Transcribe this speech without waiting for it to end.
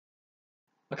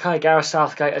Okay, Gareth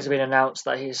Southgate has been announced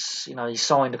that he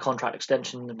signed a contract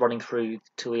extension running through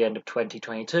till the end of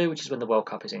 2022, which is when the World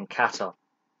Cup is in Qatar.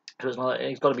 So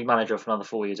he's got to be manager for another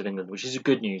 4 years of England, which is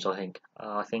good news, I think.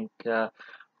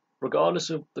 Regardless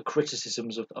of the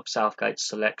criticisms of Southgate's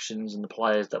selections and the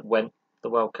players that went the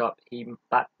World Cup,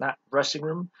 that dressing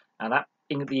room and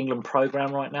the England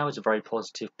programme right now is a very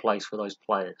positive place for those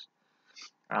players.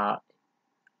 Uh,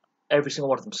 every single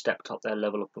one of them stepped up their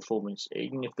level of performance.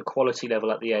 Even if the quality level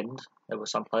at the end, there were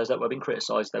some players that were being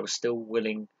criticised, they were still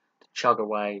willing to chug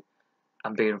away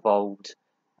and be involved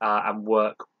and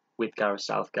work with Gareth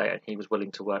Southgate, and he was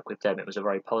willing to work with them. It was a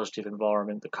very positive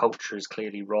environment. The culture is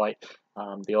clearly right.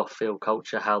 The off-field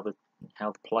culture, how the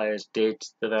players did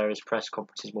the various press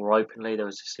conferences more openly. There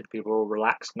was a more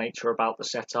relaxed nature about the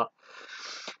setup.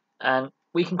 And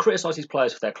we can criticise these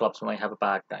players for their clubs when they have a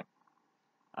bad game.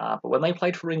 But when they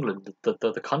played for England,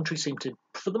 the country seemed to,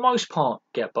 for the most part,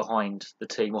 get behind the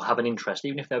team or have an interest.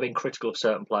 Even if they were being critical of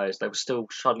certain players, they were still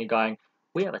suddenly going,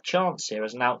 we have a chance here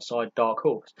as an outside dark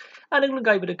horse. And England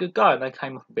gave it a good go, and they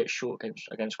came up a bit short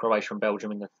against Croatia and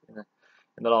Belgium in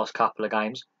the last couple of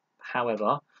games.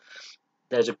 However,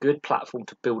 there's a good platform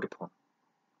to build upon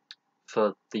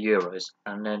for the Euros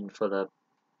and then for the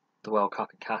World Cup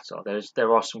in Qatar.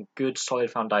 There are some good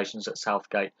solid foundations that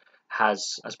Southgate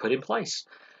has put in place.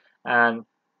 And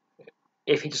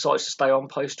if he decides to stay on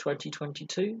post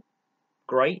 2022,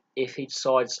 great. If he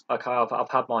decides, okay, I've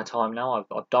had my time now,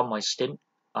 I've done my stint,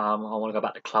 I want to go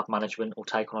back to club management or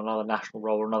take on another national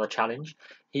role or another challenge,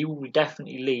 he will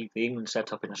definitely leave the England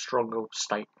setup in a stronger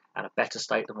state and a better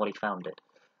state than what he found it.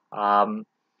 And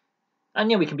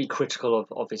yeah, we can be critical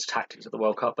of his tactics at the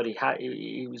World Cup, but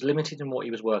he was limited in what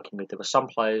he was working with. There were some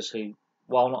players who,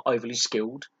 while not overly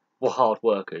skilled, were hard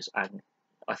workers, and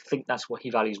I think that's what he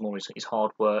values more is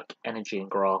hard work, energy and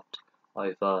graft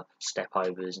over step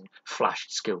overs and flashy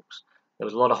skills. There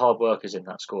was a lot of hard workers in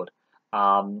that squad,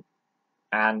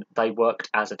 and they worked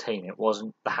as a team. It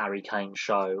wasn't the Harry Kane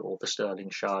show or the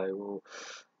Sterling show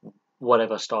or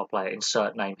whatever star player,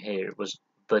 insert name here. It was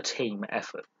the team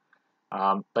effort.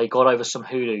 They got over some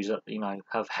hoodoos that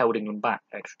have held England back,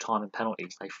 extra time and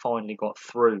penalties. They finally got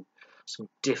through some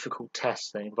difficult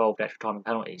tests that involved extra time and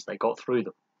penalties. They got through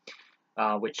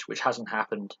them, which hasn't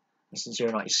happened since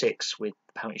 1996 with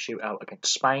the penalty shootout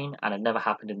against Spain, and it never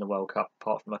happened in the World Cup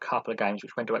apart from a couple of games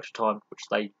which went to extra time, which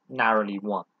they narrowly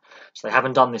won. So they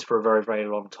haven't done this for a very, very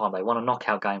long time. They won a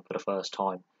knockout game for the first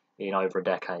time in over a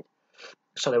decade.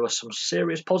 So there were some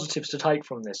serious positives to take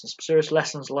from this and some serious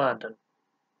lessons learned. And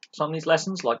some of these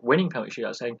lessons, like winning penalty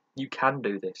shootouts, saying you can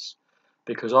do this,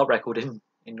 because our record in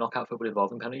knockout football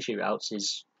involving penalty shootouts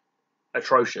is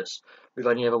atrocious. We've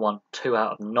only ever won 2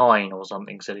 out of 9 or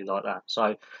something silly like that.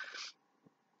 So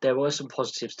there were some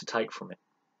positives to take from it.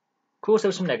 Of course, there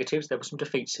were some negatives. There were some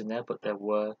defeats in there, but there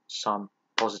were some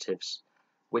positives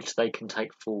which they can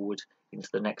take forward into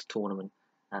the next tournament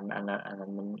and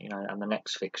the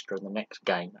next fixture and the next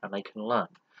game, and they can learn.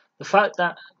 The fact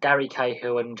that Gary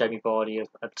Cahill and Jamie Vardy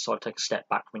have decided to take a step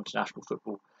back from international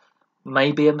football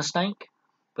may be a mistake,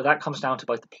 but that comes down to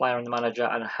both the player and the manager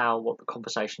and what the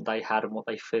conversation they had and what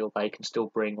they feel they can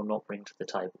still bring or not bring to the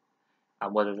table,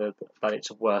 and whether that it's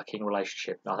a working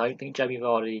relationship. Now, I don't think Jamie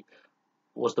Vardy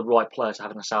was the right player to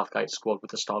have in the Southgate squad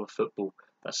with the style of football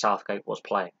that Southgate was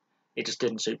playing. It just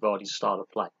didn't suit Vardy's style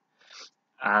of play,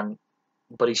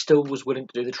 but he still was willing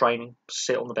to do the training,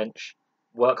 sit on the bench,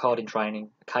 work hard in training,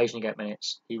 occasionally get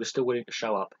minutes. He was still willing to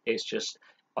show up. It's just,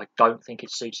 I don't think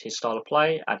it suits his style of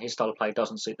play, and his style of play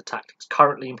doesn't suit the tactics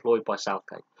currently employed by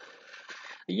Southgate.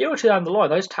 A year or two down the line,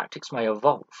 those tactics may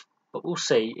evolve, but we'll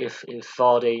see if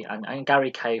Vardy and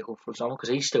Gary Cahill, for example, because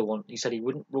he said he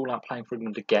wouldn't rule out playing for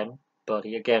England again, but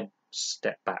he again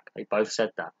stepped back. They both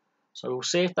said that. So we'll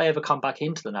see if they ever come back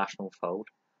into the national fold,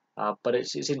 but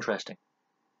it's interesting.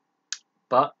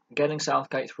 But getting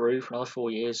Southgate through for another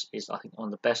 4 years is, I think, one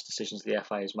of the best decisions the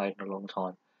FA has made in a long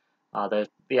time. The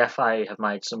FA have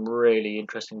made some really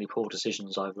interestingly poor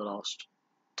decisions over the last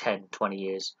 10, 20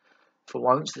 years. For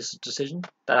once, this is a decision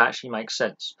that actually makes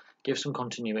sense. Gives some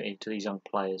continuity to these young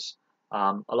players.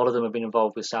 A lot of them have been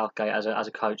involved with Southgate as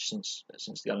a coach since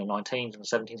the under 19s and the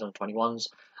 17s, under 21s.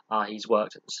 He's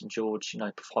worked at the St George,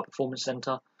 High Performance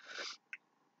Centre.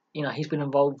 He's been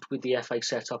involved with the FA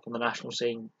setup on the national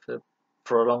scene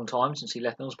for a long time since he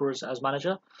left Middlesbrough as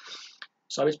manager.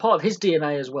 So it's part of his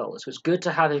DNA as well. So it's good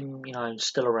to have him,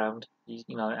 still around.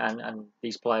 And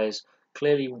these players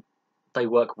clearly they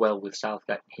work well with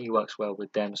Southgate. He works well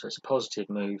with them, so it's a positive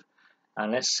move.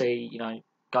 And let's see,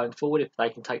 going forward, if they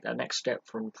can take that next step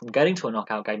from getting to a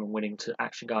knockout game and winning to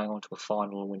actually going on to a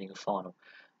final and winning a final.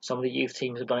 Some of the youth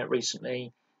teams have done it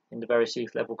recently. in the various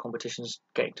youth level competitions,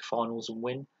 getting to finals and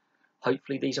win.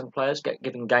 Hopefully these young players get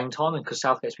given game time, and because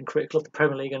Southgate's been critical of the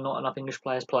Premier League and not enough English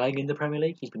players playing in the Premier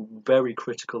League, he's been very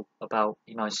critical about,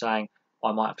 saying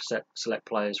I might have to select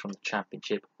players from the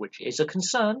Championship, which is a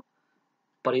concern,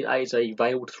 but it is a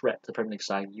veiled threat to the Premier League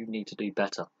saying you need to do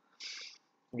better.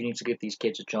 You need to give these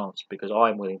kids a chance, because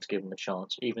I'm willing to give them a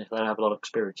chance. Even if they don't have a lot of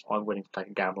experience, I'm willing to take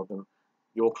a gamble on them.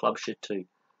 Your club should too.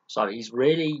 So he's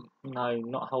really,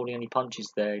 not holding any punches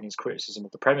there in his criticism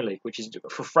of the Premier League, which is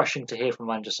refreshing to hear from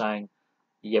a manager saying,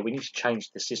 yeah, we need to change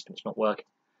the system, it's not working.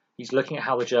 He's looking at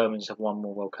how the Germans have won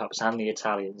more World Cups, and the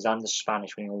Italians, and the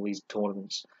Spanish winning all these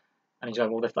tournaments. And he's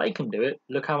going, well, if they can do it,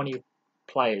 look how many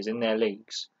players in their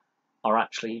leagues are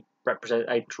actually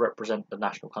able to represent the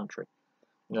national country,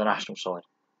 the national side.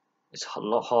 It's a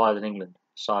lot higher than England.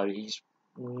 So he's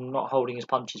not holding his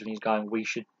punches when he's going, we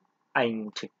should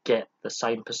aim to get the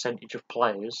same percentage of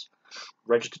players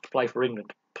registered to play for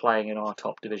England playing in our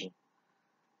top division.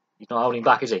 He's not holding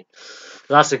back, is he?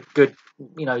 So that's a good,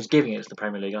 he's giving it to the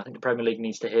Premier League. I think the Premier League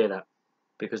needs to hear that,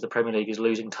 because the Premier League is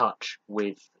losing touch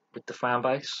with the fan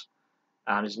base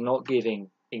and is not giving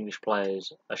English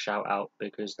players a shout out,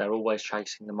 because they're always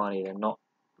chasing the money. They're not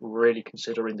really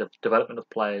considering the development of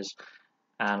players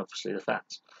and obviously the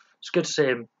fans. It's good to see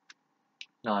him,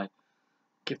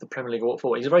 give the Premier League a walk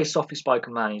forward. He's a very softly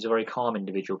spoken man. He's a very calm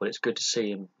individual, but it's good to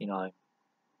see him,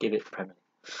 give it the Premier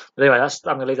League. But anyway, I'm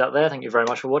going to leave that there. Thank you very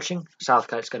much for watching.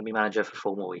 Southgate's going to be manager for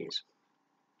 4 more years.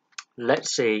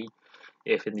 Let's see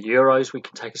if in the Euros we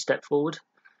can take a step forward.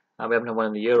 We haven't won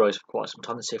in the Euros for quite some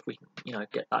time. Let's see if we can,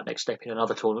 get that next step in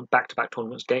another tournament, back-to-back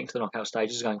tournaments, getting to the knockout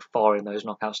stages, going far in those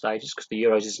knockout stages, because the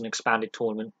Euros is an expanded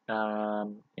tournament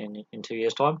in 2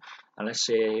 years' time. And let's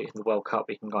see if in the World Cup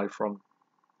we can go from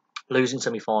losing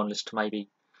semi-finalists to maybe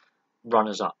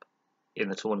runners-up in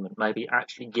the tournament, maybe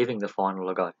actually giving the final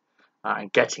a go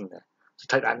and getting there. So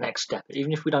take that next step.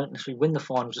 Even if we don't necessarily win the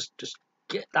final, just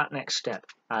get that next step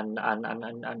and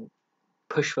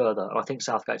push further. And I think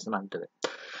Southgate's the man to do it.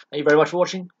 Thank you very much for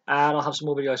watching, and I'll have some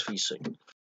more videos for you soon.